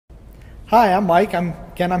Hi, I'm Mike.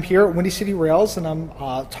 I'm here at Windy City Rails, and I'm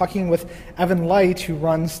talking with Evan Light, who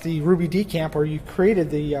runs the Ruby DCamp, or you created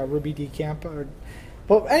the Ruby DCamp.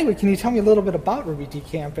 But anyway, can you tell me a little bit about Ruby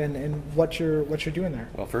DCamp and what you're doing there?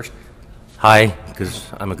 Well, first, hi, because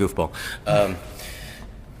I'm a goofball.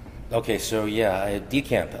 Okay, so yeah,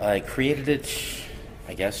 DCamp. I created it,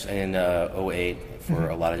 I guess, in '08 for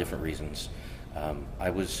a lot of different reasons. I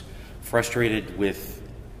was frustrated with.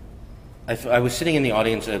 I was sitting in the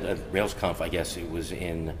audience at RailsConf, I guess it was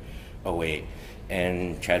in '08,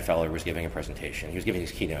 and Chad Fowler was giving a presentation. He was giving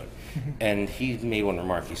his keynote, and he made one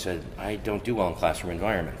remark. He said, "I don't do well in classroom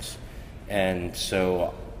environments," and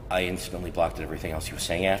so I instantly blocked everything else he was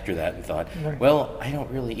saying after that and thought, well, I don't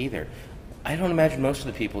really either. I don't imagine most of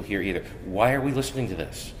the people here either. Why are we listening to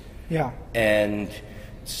this? Yeah. And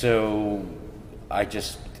so I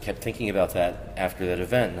just kept thinking about that after that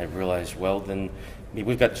event, and I realized, well, then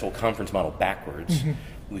we've got this whole conference model backwards.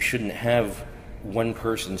 We shouldn't have one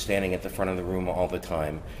person standing at the front of the room all the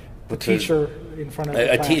time. A teacher in front of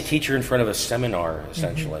a teacher in front of a seminar,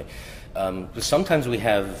 essentially. But sometimes we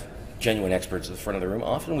have genuine experts at the front of the room.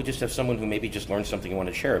 Often we just have someone who maybe just learned something and want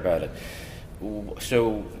to share about it.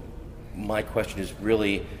 So my question is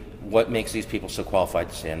really, what makes these people so qualified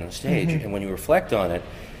to stand on the stage? And when you reflect on it,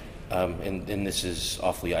 and this is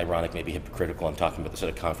awfully ironic, maybe hypocritical, I'm talking about this at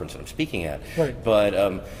a conference that I'm speaking at,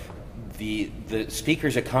 but the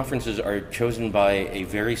speakers at conferences are chosen by a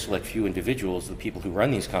very select few individuals, the people who run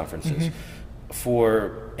these conferences,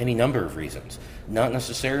 for any number of reasons. Not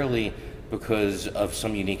necessarily because of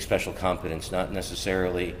some unique special competence, not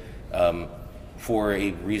necessarily for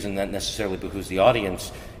a reason that necessarily behooves the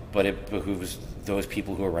audience, but it behooves those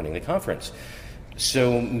people who are running the conference.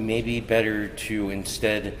 So maybe better to,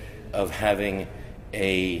 instead of having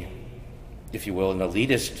a, if you will, an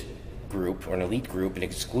elitist group or an elite group, an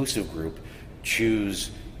exclusive group, choose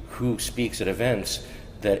who speaks at events,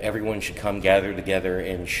 that everyone should come gather together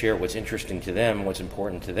and share what's interesting to them, what's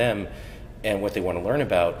important to them, and what they want to learn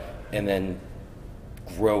about, and then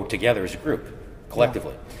grow together as a group,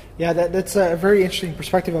 collectively. Yeah, that's a very interesting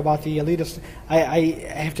perspective about the elitist. I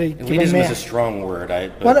have to. Elitism is a strong word.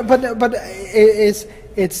 But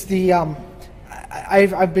it's the.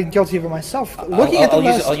 I've been guilty of it myself.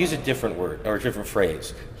 I'll use a different word or a different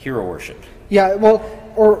phrase. Hero worship. Yeah, well,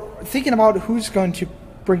 or thinking about who's going to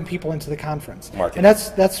bring people into the conference. Marketing.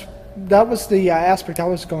 And that was the aspect I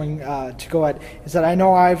was going to go at. Is that I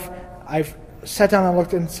know I've sat down and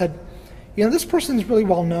looked and said, you know, this person is really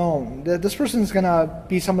well known. This person is going to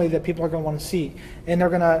be somebody that people are going to want to see, and they're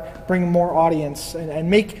going to bring more audience and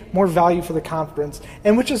make more value for the conference.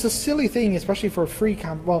 And which is a silly thing, especially for a free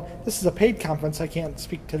conference. Well, this is a paid conference. I can't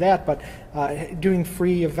speak to that, but doing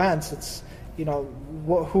free events, it's, you know,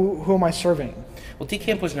 who am I serving? Well,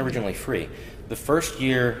 DCamp wasn't originally free. The first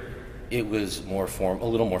year, it was a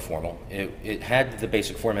little more formal. It had the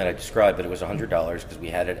basic format I described, but it was $100 because we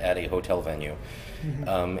had it at a hotel venue.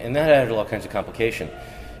 And that added all kinds of complication.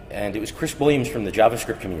 And it was Chris Williams from the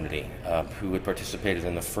JavaScript community who had participated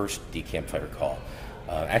in the first DCamp, if I recall.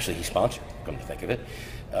 Actually, he sponsored, come to think of it.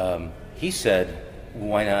 He said,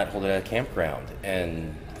 why not hold it at a campground?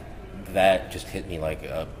 And that just hit me like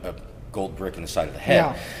a gold brick in the side of the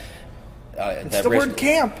head. Yeah. It's the word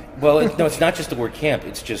camp. Well, no, it's not just the word camp.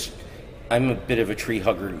 It's just, I'm a bit of a tree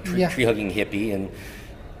hugging hippie, and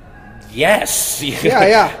yes.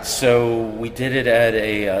 Yeah. So we did it at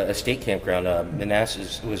a state campground.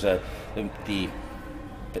 Manassas was the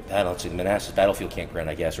Manassas Battlefield Campground,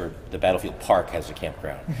 I guess, or the Battlefield Park has a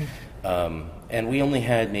campground. And we only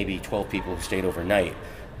had maybe 12 people who stayed overnight.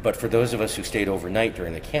 But for those of us who stayed overnight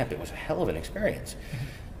during the camp, it was a hell of an experience.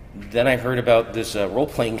 Then I heard about this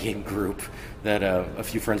role-playing game group that a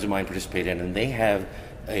few friends of mine participate in, and they have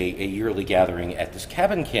a yearly gathering at this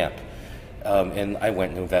cabin camp. And I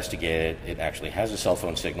went and investigated it. It actually has a cell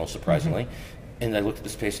phone signal, surprisingly. And I looked at the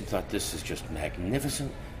space and thought, this is just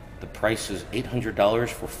magnificent. The price is $800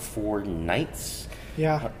 for 4 nights.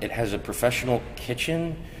 Yeah. It has a professional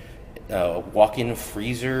kitchen, a walk-in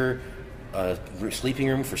freezer, a sleeping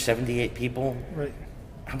room for 78 people. Right.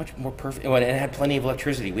 How much more perfect? And it had plenty of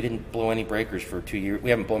electricity. We didn't blow any breakers for 2 years.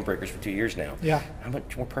 We haven't blown breakers for 2 years now. Yeah. How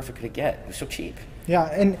much more perfect could it get? It was so cheap. Yeah,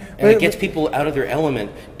 and it gets people out of their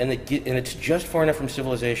element, and it's just far enough from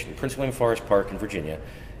civilization. Prince William Forest Park in Virginia,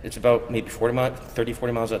 it's about maybe 40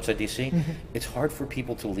 miles outside D.C. It's hard for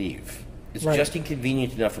people to leave. It's just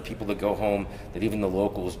inconvenient enough for people to go home that even the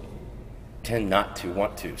locals tend not to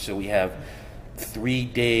want to. So we have 3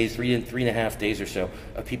 days, three and a half days or so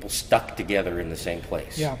of people stuck together in the same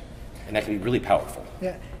place. Yeah. And that can be really powerful.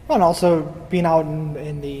 Yeah. Well, and also being out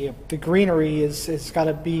in the greenery is got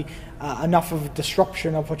to be enough of a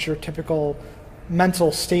disruption of what your typical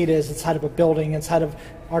mental state is inside of a building, inside of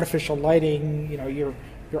artificial lighting. You know, you're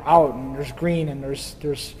out and there's green and there's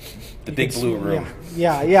the big blue room.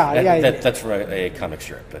 Yeah. That's from a comic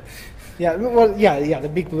strip, but. Yeah, well, yeah, the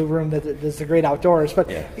big blue room that is the great outdoors. But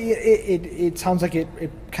yeah. it sounds like it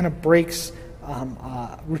kind of breaks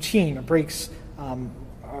routine, it breaks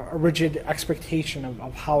a rigid expectation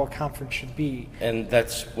of how a conference should be. And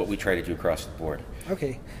that's what we try to do across the board.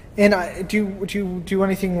 Okay. And would you do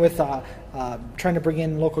anything with trying to bring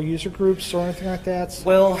in local user groups or anything like that?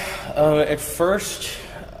 Well, at first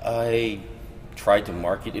I tried to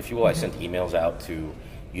market, if you will. I sent emails out to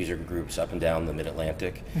user groups up and down the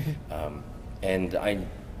Mid-Atlantic. And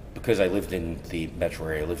because I lived in the metro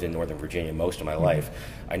area, I lived in Northern Virginia most of my life,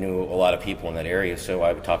 I knew a lot of people in that area, so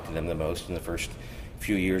I would talk to them the most in the first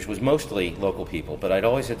few years. Was mostly local people, but I'd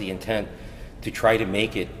always had the intent to try to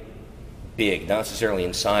make it big, not necessarily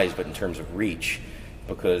in size, but in terms of reach,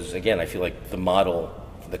 because again, I feel like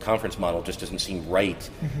the conference model just doesn't seem right,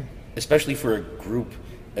 especially for a group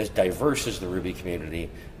as diverse as the Ruby community.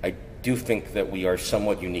 I do think that we are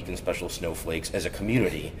somewhat unique and special snowflakes as a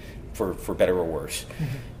community, for better or worse,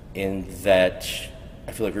 in that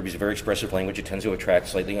I feel like Ruby is a very expressive language. It tends to attract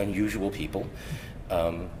slightly unusual people,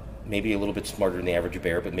 maybe a little bit smarter than the average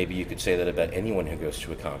bear, but maybe you could say that about anyone who goes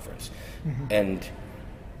to a conference,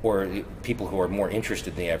 or people who are more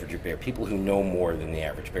interested in the average bear, people who know more than the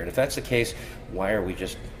average bear. And if that's the case, why are we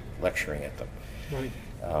just lecturing at them? Right.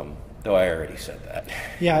 Though I already said that.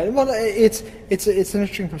 Yeah, well, it's an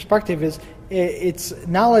interesting perspective. It's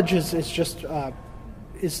knowledge is just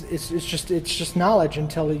it's just knowledge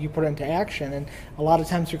until you put it into action. And a lot of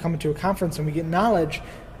times we come into a conference and we get knowledge,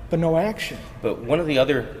 but no action. But one of the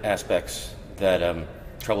other aspects that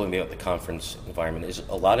troubled me about the conference environment is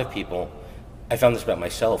a lot of people. I found this about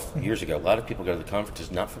myself years ago. A lot of people go to the conferences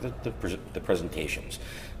not for the presentations,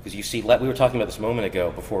 because you see, we were talking about this a moment ago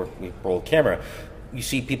before we rolled camera. You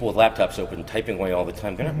see people with laptops open, typing away all the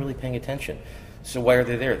time. They're not really paying attention. So why are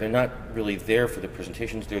they there? They're not really there for the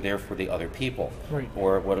presentations. They're there for the other people,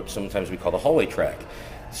 or what sometimes we call the hallway track.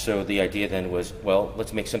 So the idea then was, well,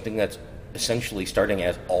 let's make something that's essentially starting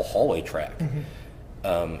as a hallway track.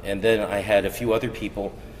 And then I had a few other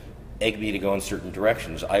people egg me to go in certain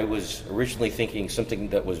directions. I was originally thinking something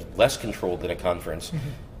that was less controlled than a conference,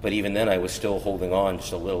 but even then I was still holding on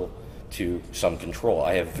just a little to some control.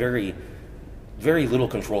 I have very little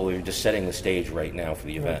control over just setting the stage right now for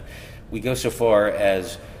the event. We go so far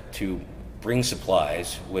as to bring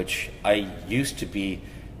supplies, which I used to be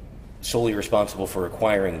solely responsible for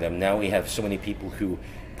acquiring them. Now we have so many people who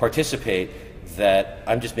participate that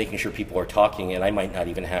I'm just making sure people are talking, and I might not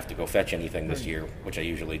even have to go fetch anything this year, which I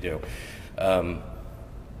usually do. So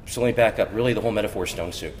let me back up. Really, the whole metaphor is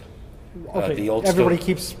stone soup. Okay. The old Everybody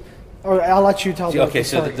keeps. Or I'll let you tell. Okay,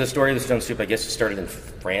 so the story of the stone soup, I guess, it started in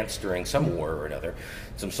France during some war or another.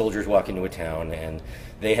 Some soldiers walk into a town and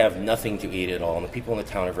they have nothing to eat at all, and the people in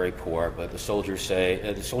the town are very poor. But the soldiers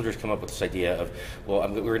come up with this idea of, well,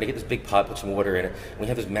 we're going to get this big pot, put some water in it. And we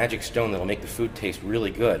have this magic stone that'll make the food taste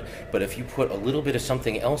really good. But if you put a little bit of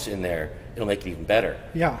something else in there, it'll make it even better.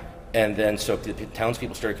 Yeah. And then so the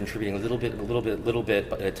townspeople started contributing a little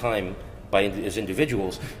bit at a time as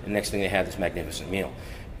individuals. And the next thing they had this magnificent meal.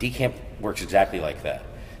 DCamp works exactly like that.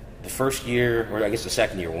 The first year, or I guess the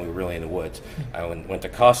second year when we were really in the woods, I went to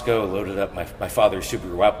Costco, loaded up my father's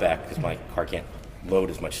Subaru Outback because my car can't load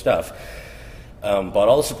as much stuff. Bought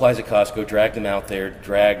all the supplies at Costco, dragged them out there,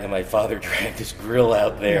 and my father dragged his grill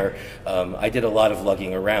out there. I did a lot of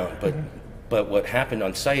lugging around, but what happened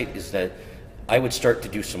on site is that I would start to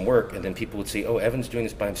do some work, and then people would say, oh, Evan's doing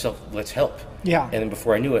this by himself, let's help. Yeah. And then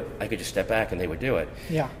before I knew it, I could just step back and they would do it.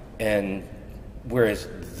 Yeah. And whereas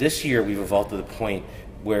this year we've evolved to the point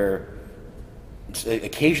where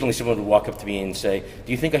occasionally someone would walk up to me and say,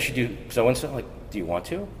 do you think I should do so-and-so? Like, do you want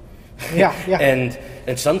to? Yeah.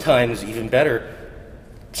 And sometimes, even better,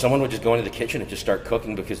 someone would just go into the kitchen and just start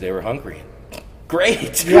cooking because they were hungry.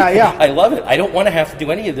 Great. Yeah. I love it. I don't want to have to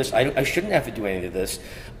do any of this. I shouldn't have to do any of this.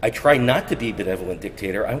 I try not to be a benevolent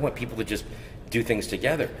dictator. I want people to just do things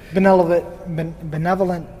together. Benevolent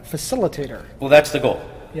facilitator. Well, that's the goal.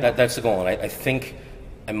 Yeah. That's the goal, and I think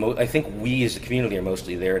we as a community are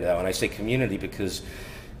mostly there now. And I say community because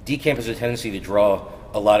DCamp has a tendency to draw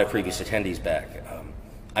a lot of previous attendees back.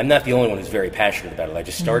 I'm not the only one who's very passionate about it. I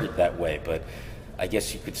just started that way, but I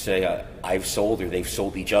guess you could say I've sold or they've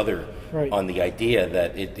sold each other on the idea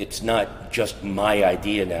that it's not just my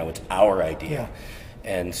idea now, it's our idea. Yeah.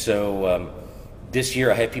 And so this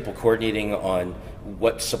year I had people coordinating on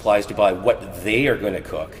what supplies to buy, what they are going to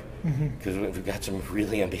cook. Because we've got some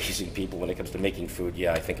really amazing people when it comes to making food.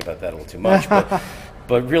 Yeah, I think about that a little too much.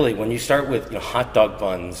 But really, when you start with hot dog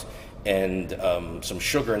buns and some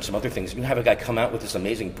sugar and some other things, you have a guy come out with this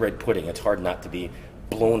amazing bread pudding. It's hard not to be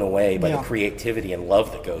blown away by the creativity and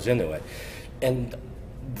love that goes into it. And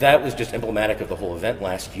that was just emblematic of the whole event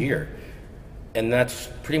last year. And that's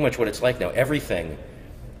pretty much what it's like now. Everything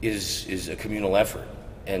is a communal effort.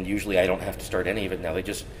 And usually I don't have to start any of it now.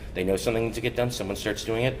 They know something needs to get done. Someone starts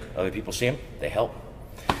doing it. Other people see them. They help.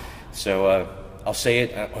 So I'll say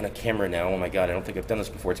it on a camera now. Oh my God, I don't think I've done this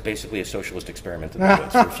before. It's basically a socialist experiment in the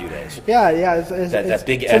woods for a few days. That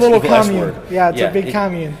big it's a little S commune. word. Yeah, it's a big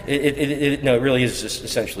commune. No, it really is just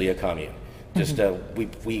essentially a commune. Just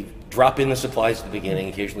we drop in the supplies at the beginning,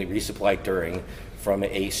 occasionally resupply during, from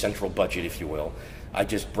a central budget, if you will. I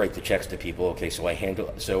just break the checks to people. Okay, so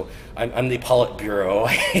I'm the Politburo.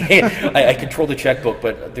 I control the checkbook,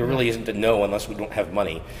 but there really isn't a no unless we don't have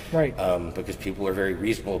money. Right. Because people are very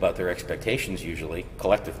reasonable about their expectations usually,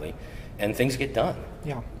 collectively, and things get done.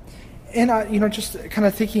 Yeah. And, just kind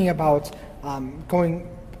of thinking about going,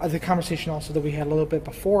 the conversation also that we had a little bit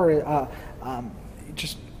before,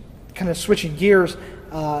 just kind of switching gears,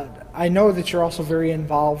 I know that you're also very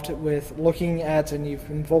involved with looking at, and you've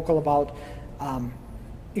been vocal about,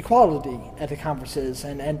 equality at the conferences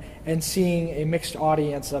and seeing a mixed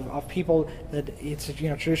audience of people that it's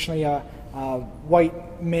traditionally a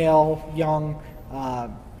white male young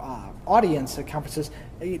audience at conferences.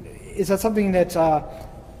 Is that something that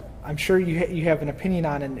I'm sure you have an opinion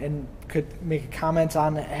on and could make a comment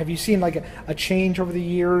on? Have you seen like a change over the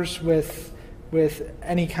years with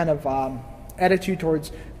any kind of attitude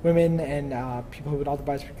towards women and people who would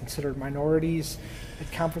otherwise be considered minorities at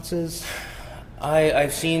conferences?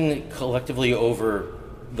 I've seen collectively over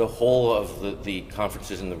the whole of the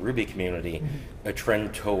conferences in the Ruby community a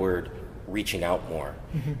trend toward reaching out more.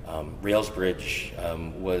 Railsbridge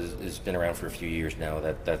has been around for a few years now.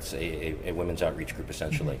 That's a women's outreach group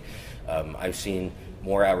essentially. I've seen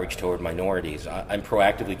more outreach toward minorities. I'm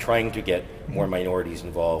proactively trying to get more minorities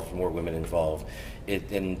involved, more women involved.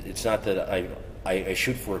 And it's not that I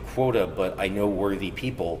shoot for a quota, but I know worthy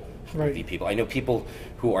people. I know people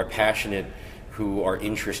who are passionate, who are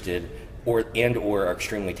interested, or are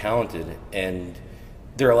extremely talented, and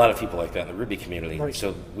there are a lot of people like that in the Ruby community. Right.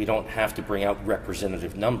 So we don't have to bring out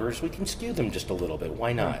representative numbers. We can skew them just a little bit.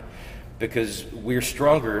 Why not? Right. Because we're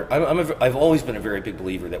stronger. I've always been a very big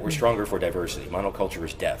believer that we're stronger for diversity. Monoculture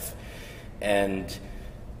is death, and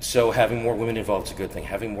so having more women involved is a good thing.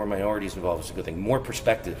 Having more minorities involved is a good thing. More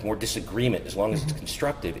perspective, more disagreement, as long as it's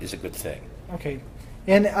constructive, is a good thing. Okay,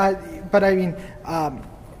 and but I mean,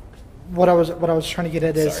 what I was trying to get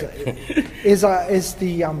at is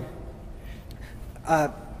the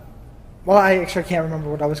well, I actually can't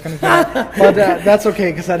remember what I was going to get at, but that's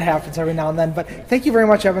okay because that happens every now and then. But thank you very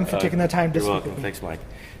much, Evan, for taking the time to speak. You're welcome. with me. Thanks, Mike.